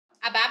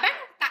Ababan?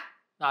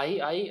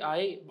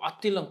 Ai.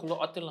 Atilang, kulo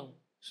atilang.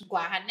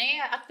 Guahan na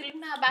yan. Atilang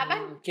na ababan.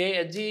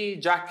 Okay,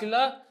 Aji,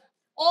 Dracula.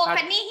 Oh,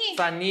 Nihi.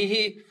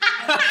 Nihi.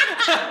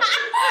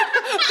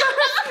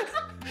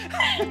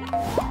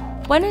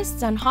 Buenas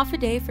San half a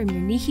day from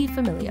your Nihi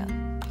familia.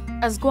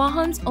 As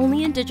Guahan's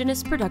only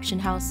Indigenous production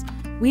house,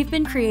 we've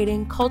been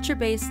creating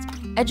culture-based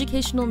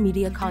educational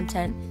media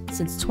content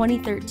since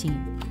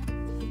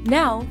 2013.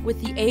 Now,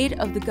 with the aid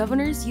of the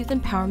Governor's Youth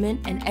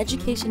Empowerment and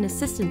Education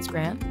Assistance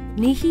Grant,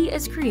 Nihi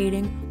is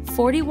creating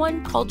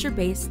 41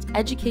 culture-based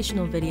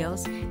educational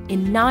videos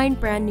in 9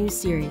 brand new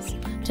series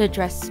to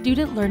address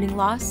student learning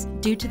loss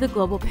due to the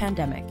global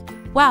pandemic,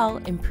 while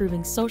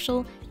improving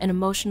social and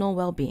emotional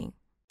well-being.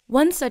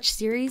 One such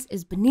series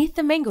is Beneath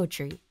the Mango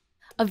Tree.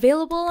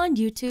 Available on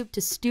YouTube to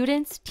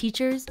students,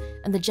 teachers,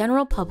 and the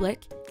general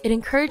public, it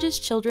encourages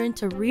children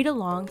to read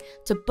along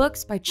to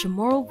books by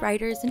Chamoru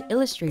writers and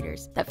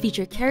illustrators that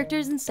feature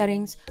characters and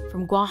settings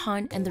from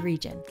Guahan and the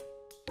region.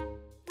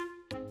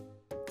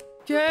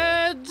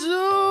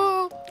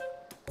 Keju!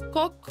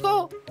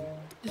 Coco!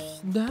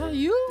 Is that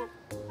you?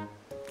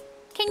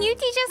 Can you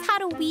teach us how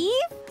to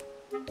weave?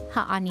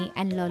 Ha'ani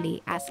and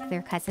Loli ask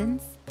their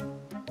cousins.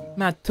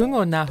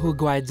 Matungo na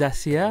hugwai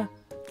jasia.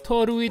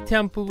 Torui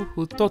tempu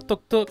hu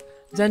tok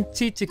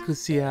janchichiku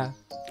siya.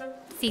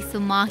 Si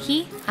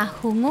Sumahi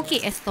ahungo ki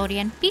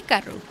historian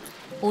Pikaru.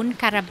 Un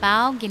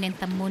karabao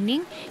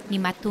ginentamuning ni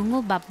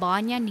matungo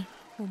babanya ni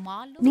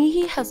humalo.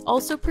 Nihi has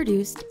also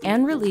produced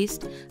and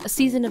released a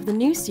season of the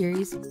new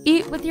series,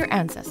 Eat with Your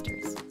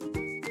Ancestors.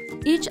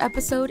 Each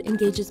episode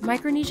engages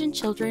Micronesian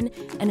children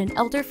and an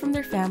elder from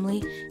their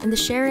family in the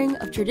sharing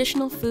of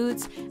traditional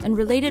foods and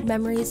related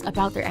memories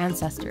about their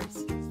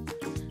ancestors.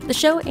 The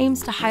show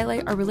aims to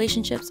highlight our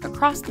relationships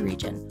across the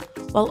region,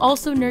 while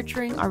also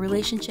nurturing our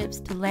relationships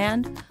to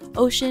land,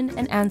 ocean,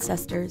 and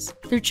ancestors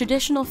through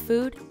traditional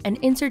food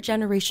and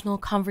intergenerational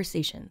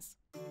conversations.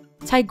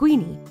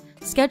 Taiguini,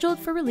 scheduled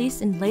for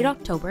release in late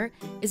October,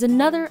 is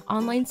another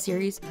online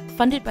series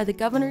funded by the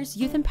Governor's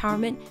Youth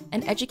Empowerment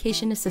and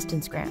Education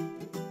Assistance Grant.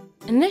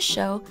 In this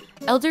show,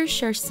 elders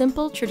share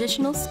simple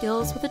traditional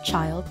skills with a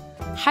child,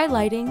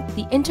 highlighting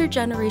the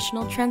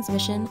intergenerational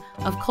transmission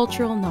of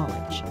cultural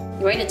knowledge.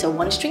 Right, it's a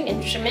one-string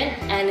instrument,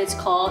 and it's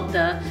called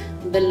the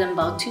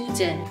Bilimbao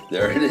Tuzin.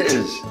 There it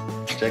is.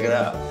 Check it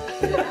out.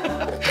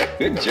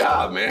 Good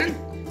job, man.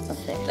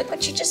 Look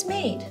what you just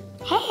made.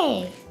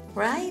 Hey,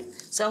 right?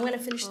 So I'm gonna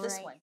finish this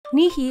one.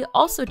 Nihi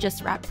also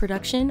just wrapped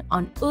production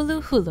on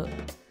Ulu Hulu,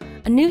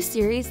 a new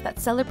series that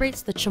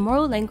celebrates the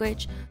Chamoru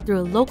language through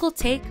a local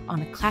take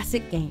on a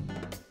classic game.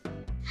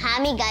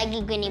 Hami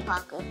gagi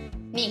gunipaku.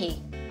 Nihi.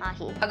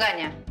 Ahi.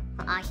 Aganya.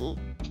 Ahi.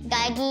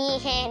 Gagi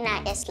he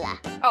na isla.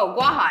 Oh,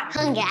 Guahan.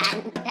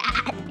 Hanggan.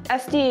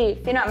 Esti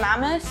fina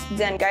mamas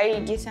dan gai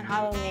gisan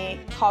halo ni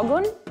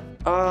Hagun.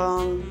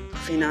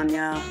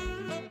 Frescania.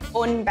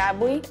 Un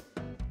babui.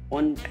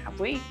 Un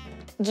babui?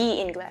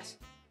 Gi English.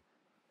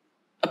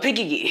 A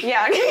piggy gi.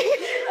 Yeah.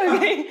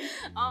 Okay.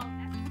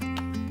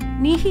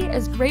 Nihi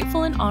is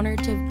grateful and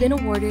honored to have been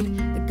awarded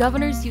the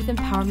Governor's Youth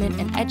Empowerment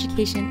and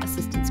Education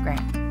Assistance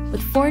Grant.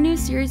 With 4 new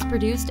series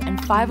produced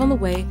and 5 on the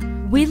way,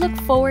 we look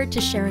forward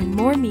to sharing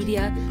more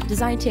media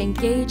designed to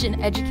engage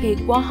and educate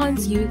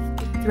Guahan's youth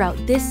throughout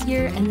this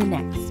year and the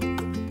next.